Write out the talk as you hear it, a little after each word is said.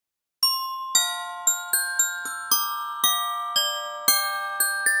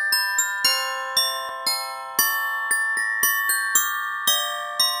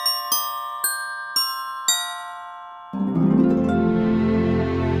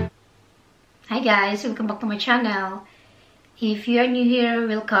Hi guys, welcome back to my channel. If you are new here,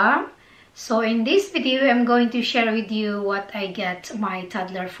 welcome. So in this video, I'm going to share with you what I get my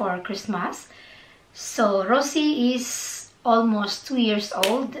toddler for Christmas. So Rosie is almost 2 years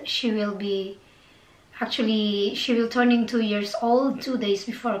old. She will turning 2 years old 2 days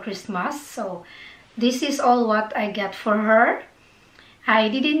before Christmas. So this is all what I got for her. I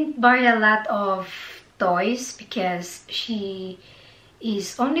didn't buy a lot of toys because she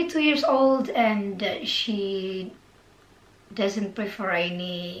is only 2 years old and she doesn't prefer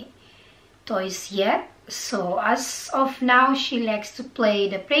any toys yet. So as of now, she likes to play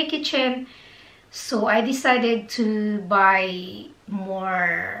the play kitchen. So I decided to buy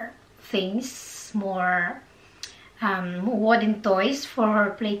more things, more wooden toys for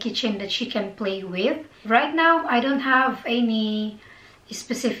her play kitchen that she can play with. Right now, I don't have any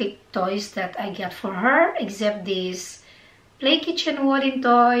specific toys that I got for her except these play kitchen wooden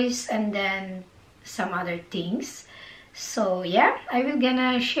toys and then some other things. So yeah, I will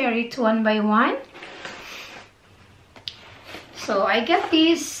gonna share it one by one. So I got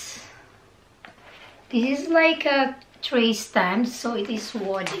this is like a tray stand, so it is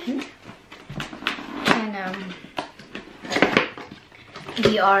wooden, and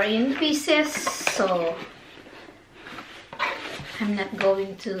they are in pieces, so I'm not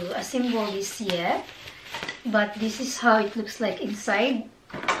going to assemble this yet. But this is how it looks like inside.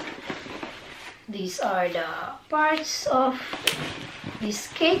 These are the parts of this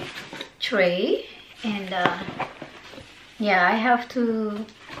cake tray, and yeah, I have to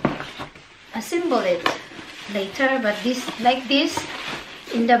assemble it later, but this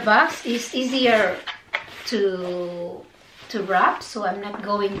in the box is easier to wrap, so I'm not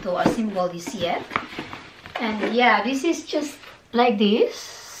going to assemble this yet. And yeah, this is just like this,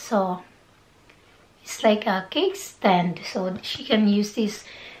 so it's like a cake stand, so she can use this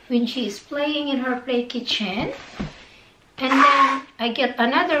when she is playing in her play kitchen. And then I get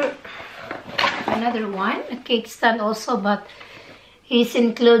another one, a cake stand also, but it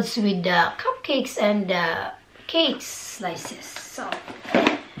includes with the cupcakes and the cake slices. So,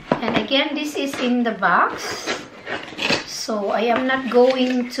 and again, this is in the box, so I am not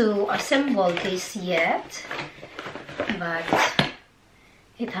going to assemble this yet, but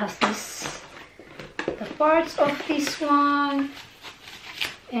it has the parts of this one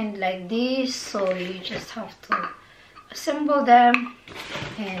and like this, so you just have to assemble them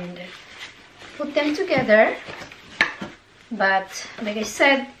and put them together. But like I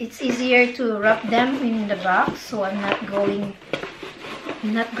said, it's easier to wrap them in the box, so I'm not going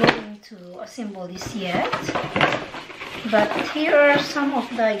to assemble this yet. But here are some of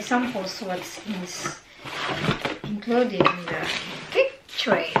the examples what's included in the cake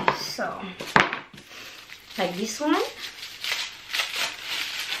tray. So like this one,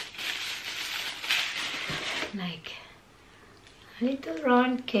 like a little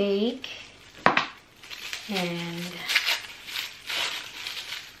round cake and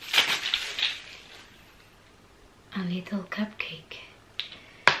a little cupcake.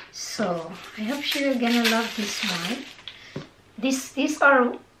 So I hope you're gonna love this one. These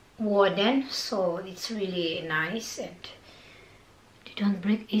are wooden, so it's really nice and they don't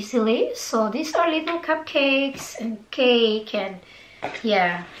break easily. So these are little cupcakes and cake, and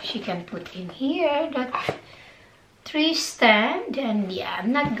yeah, she can put in here that tree stand. And yeah,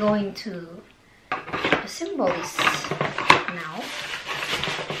 I'm not going to assemble this now.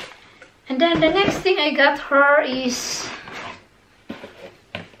 And then the next thing I got her is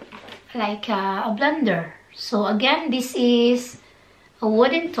like a blender. So again, this is a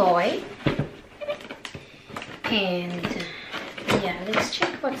wooden toy, and yeah, let's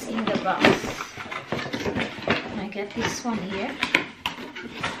check what's in the box. I got this one here.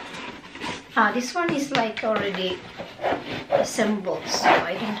 This one is like already assembled, so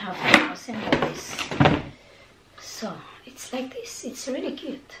I don't have to assemble this. So it's like this. It's really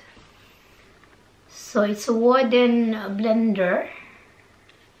cute. So it's a wooden blender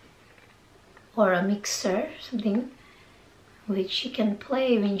or a mixer, something which she can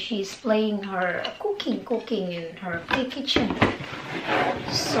play when she's playing her cooking in her play kitchen.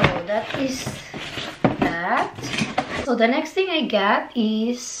 So that is that. So the next thing I got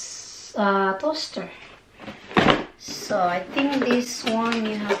is a toaster. So I think this one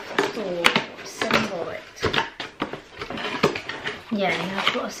you have to assemble it. Yeah, you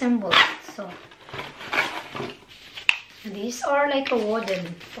have to assemble it. So these are like a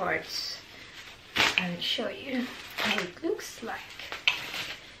wooden parts. I'll show you how it looks like.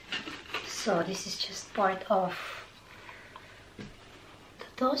 So this is just part of the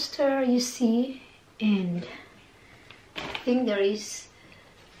toaster, you see, and I think there is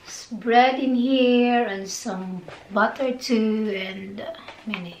bread in here and some butter too, and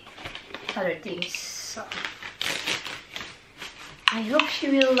many other things. So I hope she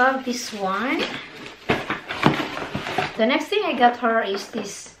will love this one. The next thing I got her is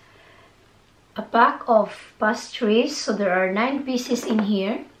this, a pack of pastries. So there are 9 pieces in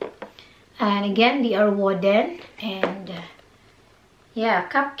here, and again they are wooden, and yeah,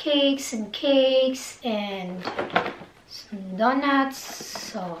 cupcakes and cakes and some donuts.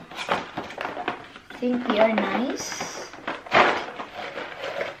 So I think they are nice.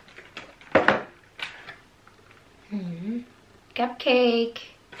 Cupcake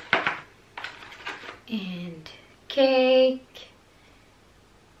and cake.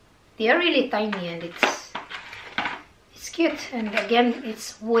 They are really tiny, and it's cute, and again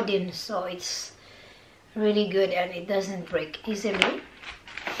it's wooden, so it's really good and it doesn't break easily.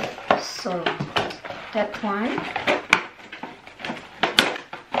 So that one.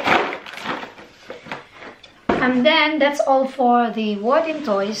 And then that's all for the wooden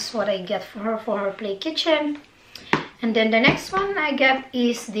toys, what I get for her play kitchen. And then the next one I got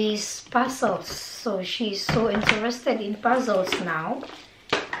is these puzzles. So she's so interested in puzzles now.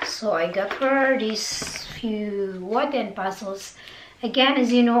 So I got her these few wooden puzzles. Again,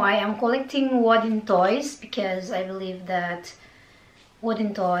 as you know, I am collecting wooden toys because I believe that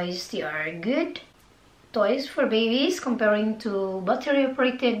wooden toys, they are good toys for babies comparing to battery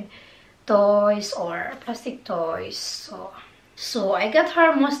operated toys or plastic toys. So I got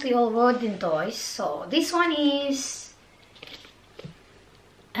her mostly all wooden toys. So this one is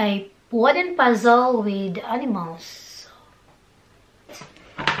a wooden puzzle with animals,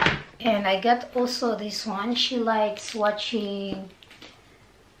 and I got also this one. She likes watching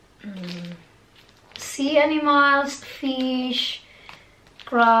sea animals, fish,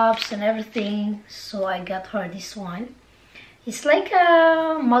 crabs and everything, so I got her this one. It's like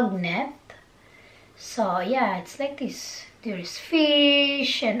a magnet. So yeah, it's like this. There's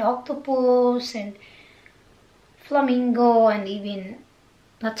fish and octopus and flamingo, and even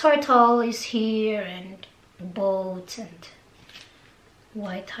the turtle is here, and boats and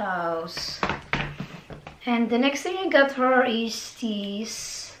White House. And the next thing I got her is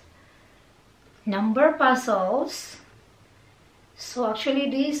these number puzzles. So actually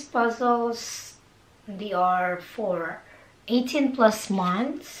these puzzles, they are for 18 plus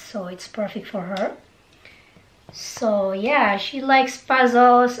months, so it's perfect for her. So yeah, she likes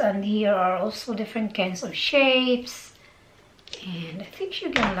puzzles, and here are also different kinds of shapes, and I think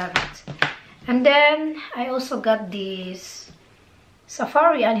she's gonna love it. And then I also got these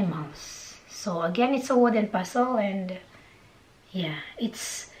safari animals. So again, it's a wooden puzzle, and yeah,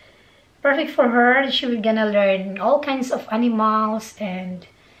 it's perfect for her. She's gonna learn all kinds of animals, and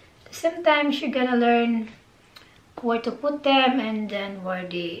at the same time she's gonna learn where to put them and then where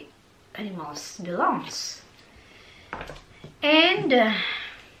the animals belongs. And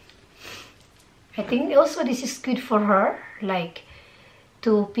I think also this is good for her, like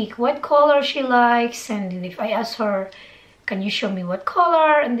to pick what color she likes, and then if I ask her, can you show me what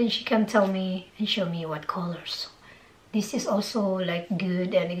color, and then she can tell me and show me what colors. This is also like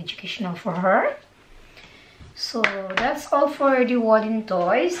good and educational for her. So that's all for the wooden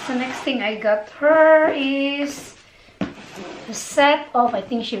toys. The next thing I got her is a set of, I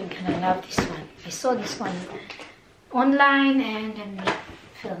think she's gonna love this one. I saw this one online and then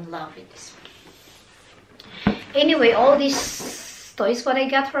fell in love with this one. Anyway, all these toys what I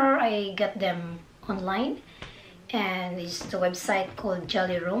got her, I got them online, and it's the website called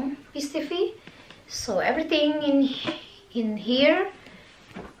Jolly Room Pistifi. So everything in here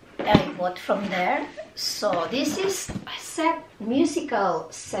I bought from there. So this is a set, musical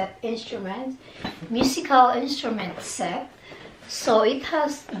instrument set. So it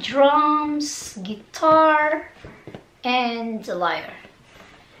has drums, guitar, and the lyre.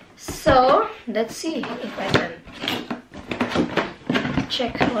 So let's see if I can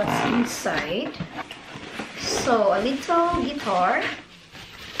check what's inside. So a little guitar,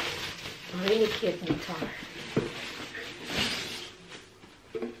 really cute guitar.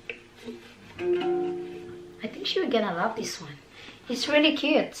 I think she's gonna love this one. It's really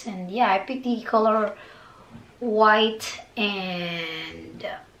cute, and yeah, I picked the color white and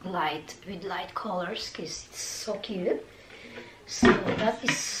light with light colors because it's so cute. So that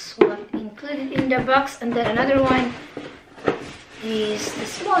is what included in the box, and then another one is the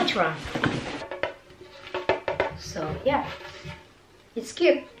small drum. So yeah, it's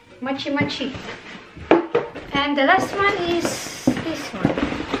cute, matchy. And the last one is this one.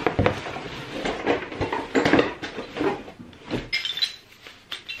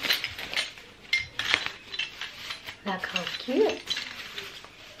 Look how cute.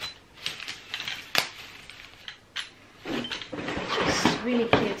 really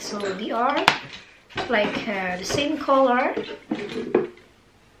cute. So they are like the same color,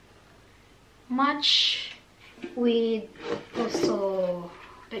 match with also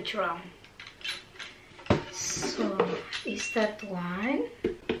the drum. So is that one?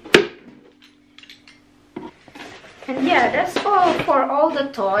 And yeah, that's all for all the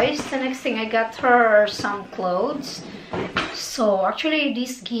toys. The next thing, I got her some clothes. So actually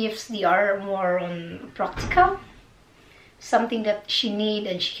these gifts, they are more on practical, something that she need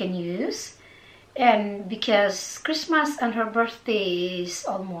and she can use. And because Christmas and her birthday is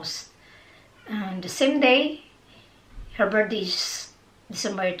almost the same day, her birthday is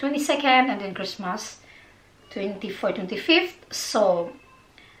December 22nd and then Christmas 24th, 25th. So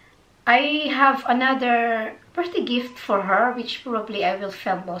I have another birthday gift for her, which probably I will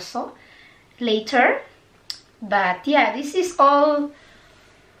film also later. But yeah, this is all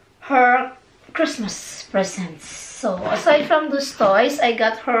her Christmas presents. So aside from those toys, I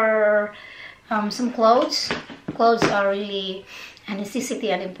got her some clothes. Clothes are really a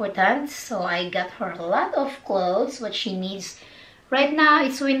necessity and important. So I got her a lot of clothes, what she needs. Right now,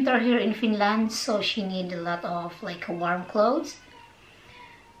 it's winter here in Finland, so she needs a lot of like warm clothes.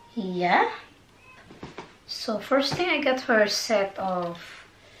 Yeah. So first thing, I got her a set of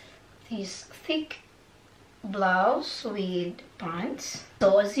these thick blouse with pants.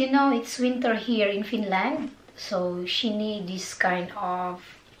 So as you know, it's winter here in Finland, so she needs this kind of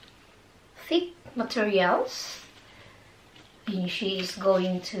thick materials when she is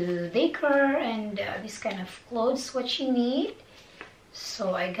going to daycare, and this kind of clothes what she need.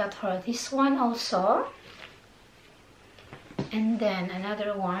 So I got her this one also, and then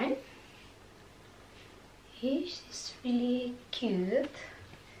another one. This is really cute,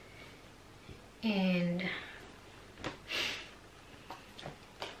 and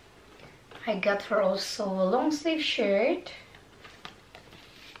I got her also a long sleeve shirt.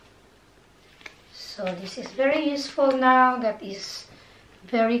 So this is very useful now that is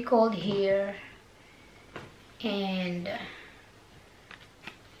very cold here, and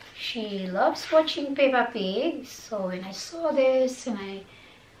she loves watching Peppa Pig. So when I saw this, and I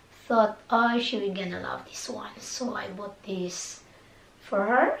thought, oh, she will gonna love this one, so I bought this for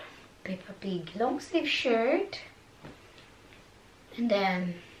her. Peppa Pig long sleeve shirt, and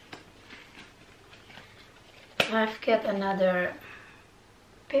then I've got another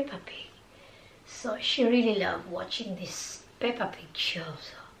Peppa Pig. So she really loved watching this Peppa Pig show,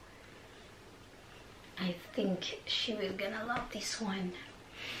 so I think she will gonna love this one.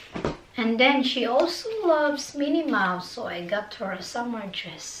 And then she also loves Minnie Mouse, so I got her a summer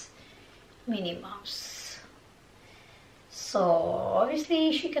dress, Minnie Mouse. So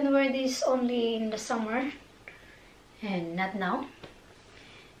obviously she can wear this only in the summer and not now.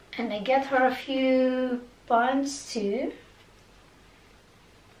 And I got her a few pants too.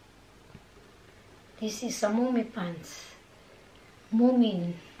 This is a Mummy pants,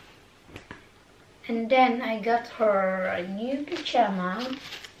 Moomin. And then I got her a new pajama.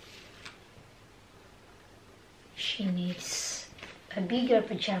 She needs a bigger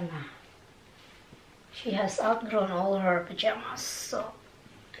pajama. She has outgrown all her pajamas, so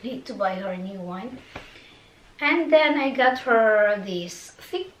I need to buy her a new one. And then I got her these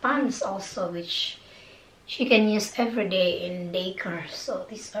thick pants also, which she can use every day in daycare. So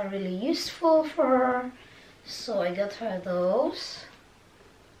these are really useful for her. So I got her those.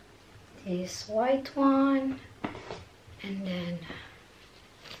 This white one, and then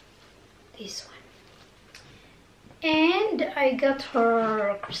this one. And I got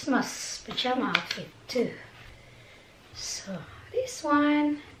her Christmas pajama outfit too. So this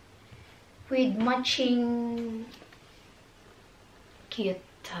one with matching cute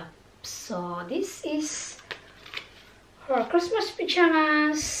top. So this is her Christmas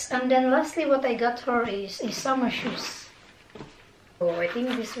pajamas. And then lastly, what I got her is summer shoes. So I think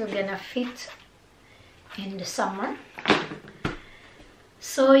this will gonna fit in the summer.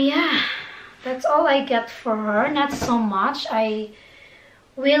 So yeah, that's all I got for her. Not so much. I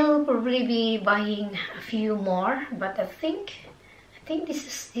will probably be buying a few more, but I think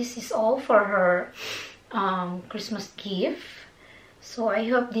this is all for her Christmas gift. So I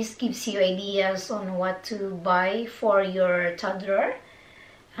hope this gives you ideas on what to buy for your toddler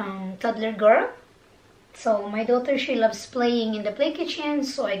girl. So my daughter, she loves playing in the play kitchen,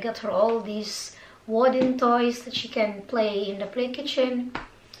 so I got her all these wooden toys that she can play in the play kitchen,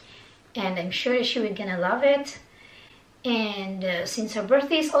 and I'm sure she will gonna love it. And since her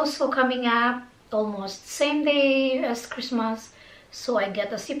birthday is also coming up, almost same day as Christmas, so I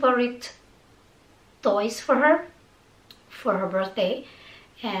got a separate toys for her birthday,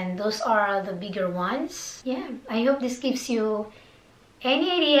 and those are the bigger ones. Yeah, I hope this gives you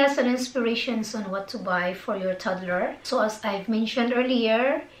any ideas and inspirations on what to buy for your toddler. So as I've mentioned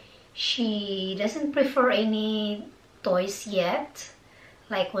earlier, she doesn't prefer any toys yet.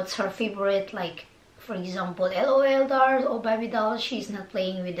 Like what's her favorite, like for example LOL dolls or baby dolls, she's not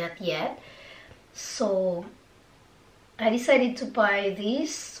playing with that yet. So I decided to buy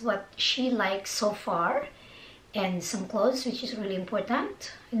this, what she likes so far, and some clothes, which is really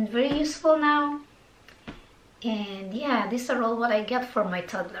important and very useful now. And yeah, these are all what I got for my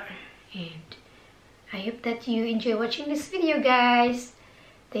toddler, and I hope that you enjoy watching this video, guys.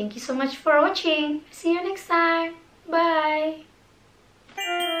 Thank you so much for watching. See you next time. Bye.